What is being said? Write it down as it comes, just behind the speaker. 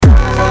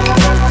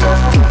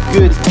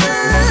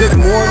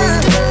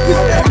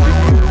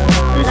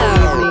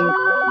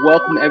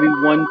welcome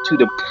everyone to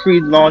the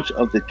pre-launch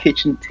of the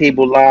Kitchen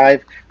Table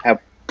Live.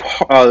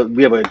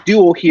 We have a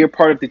duo here,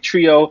 part of the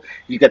trio.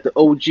 You got the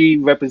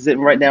OG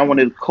representing right now, one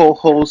of the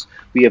co-hosts.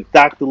 We have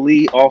Dr.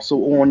 Lee also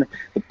on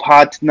the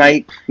pod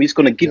tonight. We're just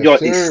going to give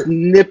Yes, y'all a sir.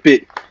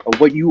 snippet of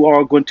what you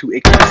are going to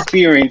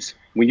experience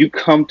when you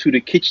come to the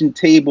kitchen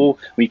table,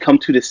 when you come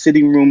to the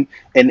sitting room,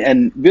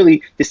 and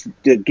really just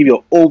to give you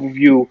an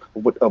overview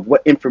of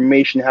what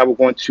information, how we're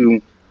going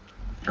to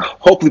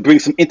hopefully bring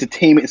some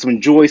entertainment and some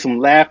joy, some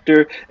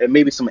laughter, and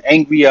maybe some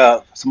angry,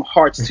 some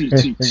hearts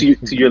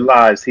to your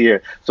lives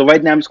here. So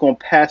right now I'm just going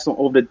to pass on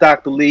over to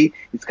Dr. Lee.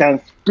 He's kind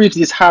of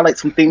briefly just highlight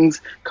some things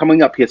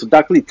coming up here. So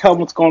Dr. Lee, tell them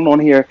what's going on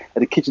here at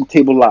the Kitchen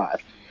Table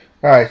Live.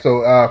 All right.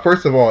 So,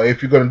 first of all,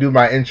 if you're going to do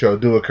my intro,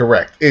 do it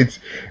correct. It's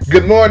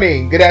good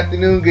morning, good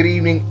afternoon, good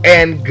evening,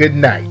 and good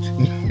night.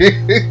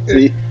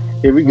 See,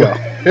 here we go.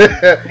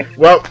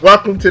 Well,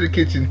 welcome to the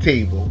kitchen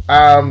table.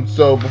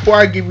 So before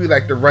I give you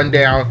like the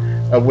rundown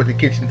of what the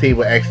kitchen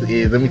table actually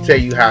is, let me tell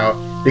you how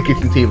the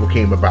kitchen table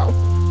came about.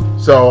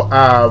 So,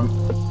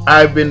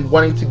 I've been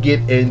wanting to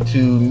get into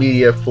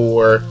media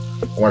for,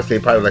 I want to say,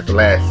 probably like the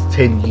last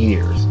 10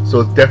 years. So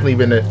it's definitely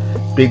been a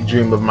big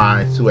dream of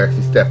mine to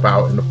actually step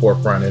out in the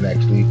forefront and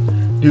actually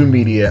do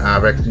media.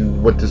 I've actually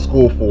went to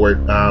school for it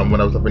when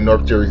I was up in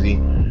North Jersey.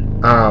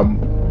 And,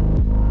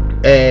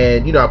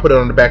 I put it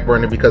on the back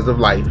burner because of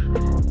life.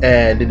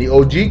 And then the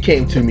OG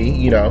came to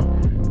me,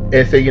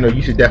 and said,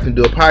 you should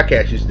definitely do a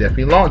podcast. You should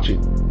definitely launch it.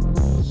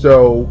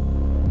 So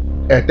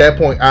at that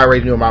point, I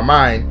already knew in my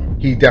mind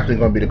he's definitely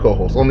going to be the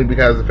co-host. Only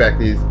because the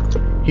fact is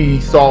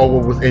he saw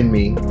what was in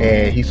me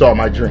and he saw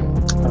my dream.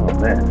 Oh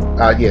man.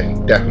 Yeah,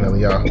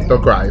 definitely.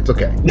 Don't cry. It's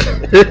okay.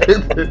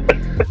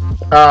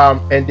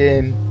 And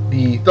then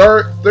the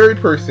third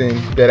person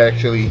that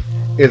actually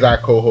is our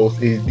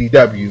co-host is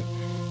DW.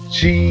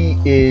 She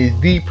is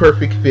the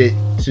perfect fit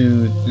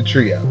to the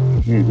trio.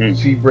 Mm-hmm.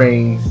 She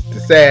brings the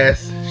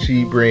sass.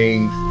 She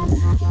brings,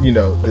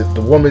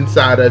 the woman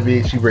side of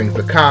it. She brings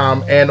the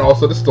calm and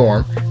also the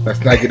storm. Let's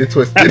not get it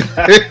twisted.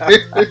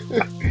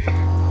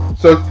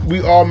 So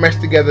we all mesh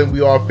together and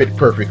we all fit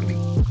perfectly.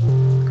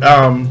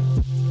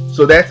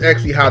 So that's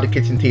actually how the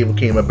kitchen table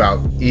came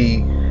about.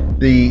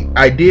 The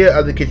idea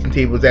of the kitchen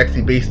table is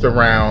actually based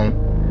around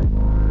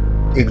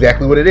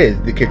exactly what it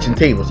is, the kitchen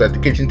table. So at the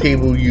kitchen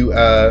table, you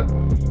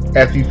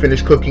after you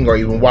finish cooking or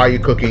even while you're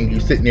cooking, you're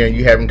sitting there and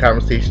you're having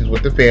conversations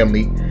with the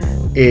family.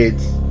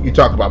 You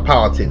talk about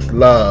politics,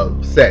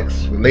 love,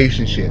 sex,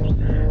 relationships,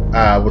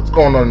 what's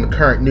going on in the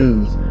current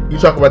news. You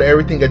talk about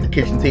everything at the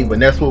kitchen table,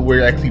 and that's what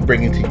we're actually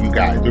bringing to you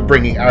guys. We're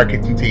bringing our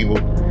kitchen table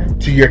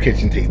to your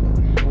kitchen table.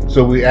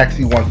 So we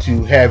actually want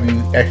to have you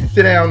actually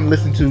sit down and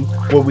listen to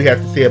what we have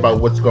to say about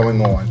what's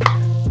going on.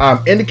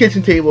 In the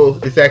kitchen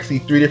table, it's actually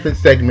 3 different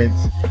segments.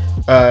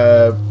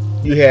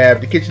 You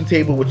have the kitchen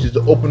table, which is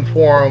the open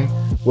forum,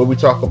 where we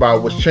talk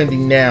about what's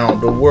trending now,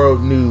 the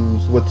world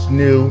news, what's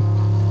new.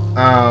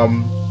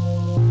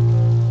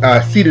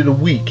 Seat of the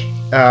week.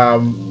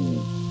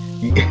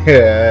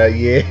 Yeah.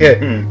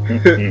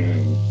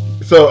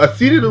 So a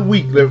seat of the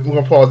week. We're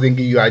gonna pause and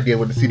give you an idea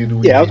what the seat of the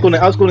week. Yeah, I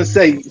was gonna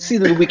say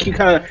seat of the week. You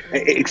kind of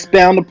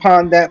expound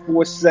upon that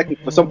for a second.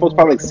 For some folks,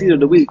 probably like seat of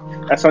the week.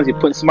 That sounds like you're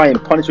putting somebody in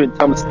punishment and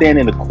telling them to stand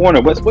in the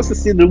corner. What's the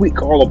seat of the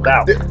week all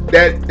about?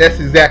 That's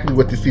exactly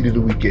what the seat of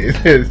the week is.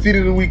 The seat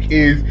of the week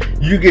is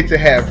you get to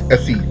have a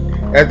seat.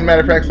 As a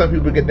matter of fact, some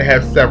people get to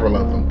have several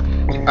of them.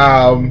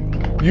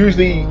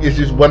 Usually, it's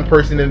just one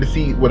person in the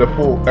seat with a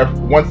full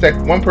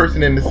one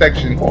person in the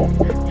section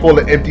full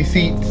of empty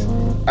seats.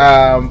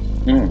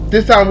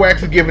 This time we're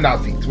actually giving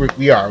out seats.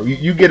 We are.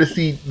 You get a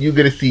seat. You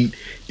get a seat.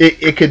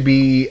 It could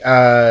be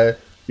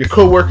your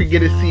coworker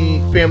get a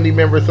seat, family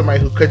member, somebody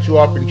who cut you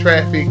off in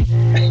traffic.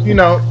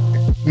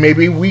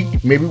 Maybe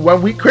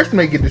 1 week Chris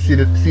may get the seat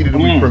of the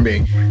week from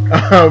me.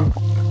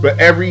 But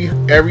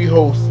every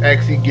host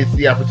actually gets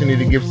the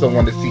opportunity to give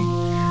someone a seat.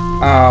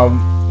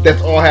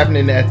 That's all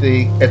happening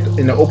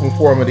in the open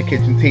forum of the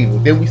kitchen table.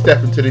 Then we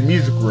step into the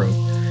music room.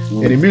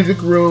 In the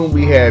music room,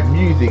 we have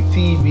music,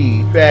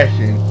 TV,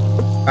 fashion,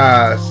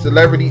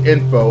 celebrity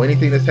info,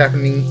 anything that's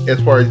happening as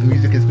far as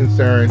music is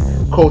concerned,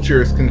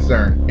 culture is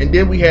concerned. And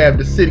then we have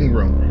the sitting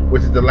room,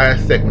 which is the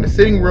last segment. The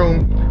sitting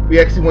room, we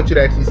actually want you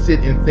to actually sit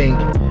and think.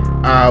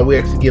 We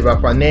actually give our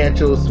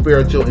financial,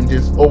 spiritual, and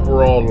just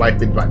overall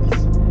life advice.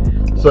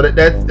 So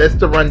that's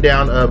the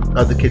rundown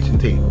of the kitchen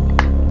table.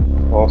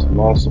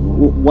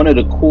 Awesome. One of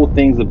the cool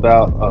things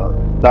about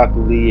Dr.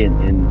 Lee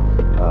and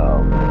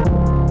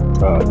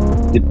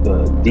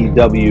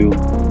DW,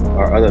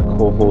 our other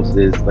co-host,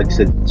 is, like you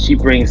said, she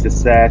brings the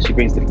sass, she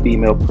brings the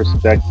female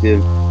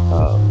perspective.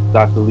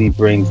 Dr. Lee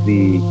brings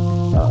the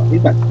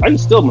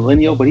he's still a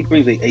millennial, but he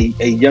brings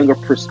a younger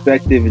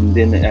perspective. And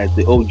then as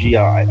the OG,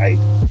 I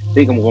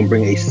think I'm going to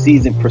bring a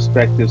seasoned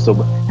perspective. So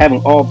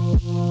having all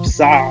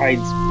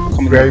sides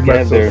coming Very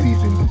together. much so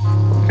seasoned.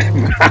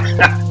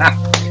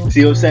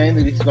 See what I'm saying?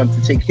 He's going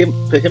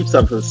to put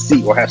himself in a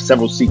seat or have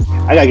several seats.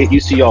 I gotta get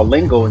used to y'all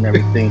lingo and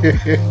everything,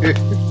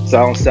 so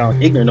I don't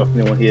sound ignorant of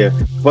anyone here.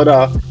 But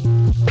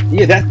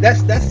Yeah,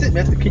 that's it.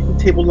 That's the Kitchen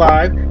Table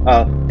Live.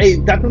 Hey,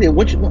 Dr. Leah,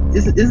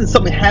 isn't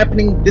something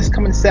happening this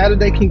coming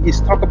Saturday? Can you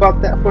just talk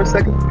about that for a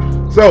second?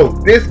 So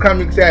this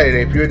coming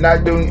Saturday, if you're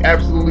not doing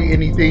absolutely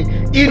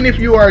anything, even if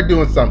you are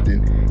doing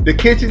something, the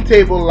Kitchen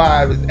Table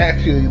Live is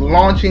actually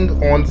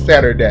launching on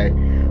Saturday.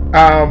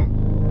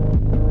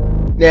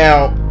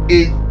 Now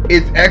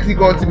it's actually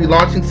going to be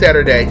launching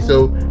Saturday,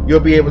 so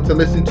you'll be able to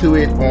listen to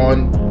it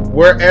on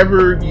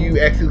wherever you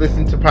actually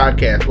listen to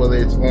podcasts, whether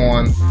it's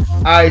on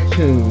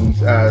iTunes,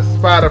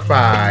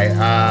 Spotify.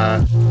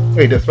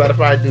 Wait, does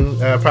Spotify do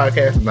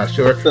podcasts? I'm not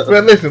sure, but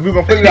listen, we're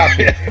gonna put it out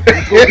there.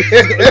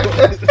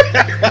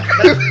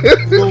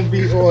 It's gonna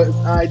be on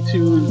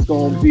iTunes. It's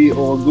gonna be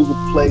on Google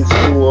Play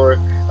Store.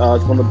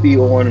 It's gonna be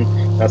on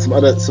some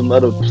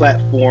other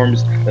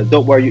platforms.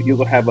 Don't worry, you're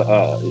gonna have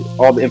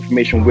all the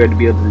information where to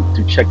be able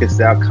to check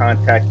us out,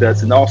 contact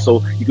us, and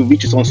also you can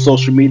reach us on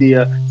social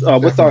media.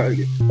 What's our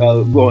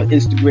we're on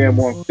Instagram,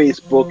 we're on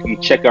Facebook. You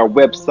can check our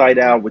website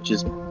out, which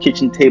is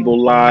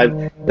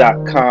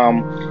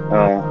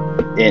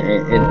kitchentablelive.com.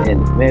 And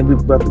man, we're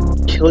about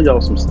to kill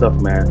y'all some stuff,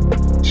 man.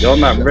 Y'all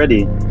not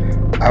ready.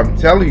 I'm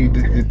telling you,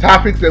 the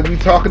topics that we're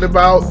talking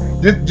about,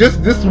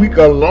 just this week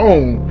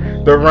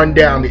alone, the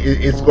rundown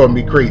it's going to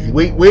be crazy.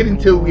 Wait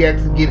until we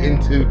actually get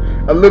into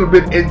a little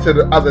bit into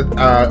the other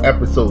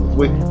episodes.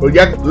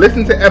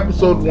 Listen to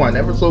episode 1.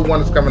 Episode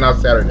 1 is coming out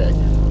Saturday.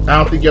 I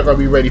don't think you're going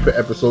to be ready for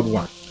episode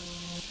 1.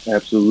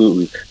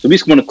 Absolutely. So we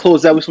just want to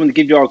close out. We just want to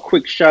give y'all a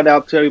quick shout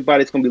out to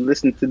everybody that's going to be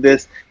listening to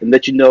this and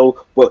let you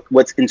know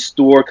what's in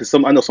store. Because I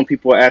know some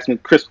people are asking,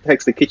 Chris,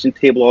 what's the kitchen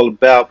table all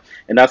about?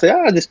 And I say,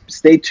 just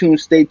stay tuned.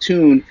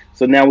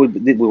 So now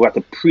we'll have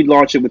to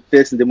pre-launch it with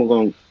this, and then we're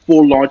going to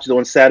full launch it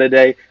on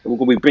Saturday. And we're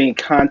going to be bringing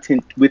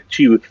content with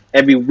you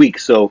every week.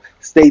 So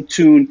stay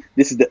tuned.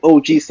 This is the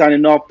OG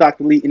signing off.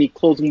 Dr. Lee, any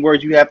closing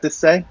words you have to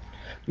say?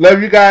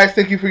 Love you guys.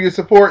 Thank you for your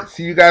support.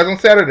 See you guys on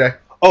Saturday.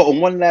 Oh,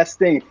 and one last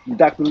thing.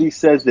 Dr. Lee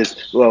says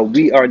this. Well,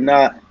 you are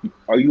not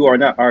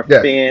our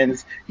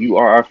fans. You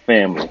are our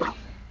family.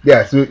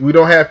 Yes, we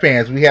don't have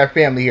fans. We have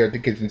family here at the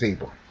kitchen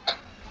table.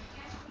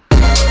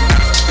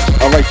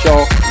 All right,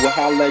 y'all. We'll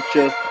holla at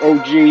you.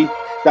 OG,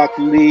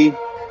 Dr. Lee.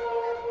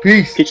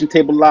 Peace. Kitchen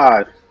Table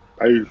Live.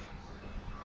 Bye.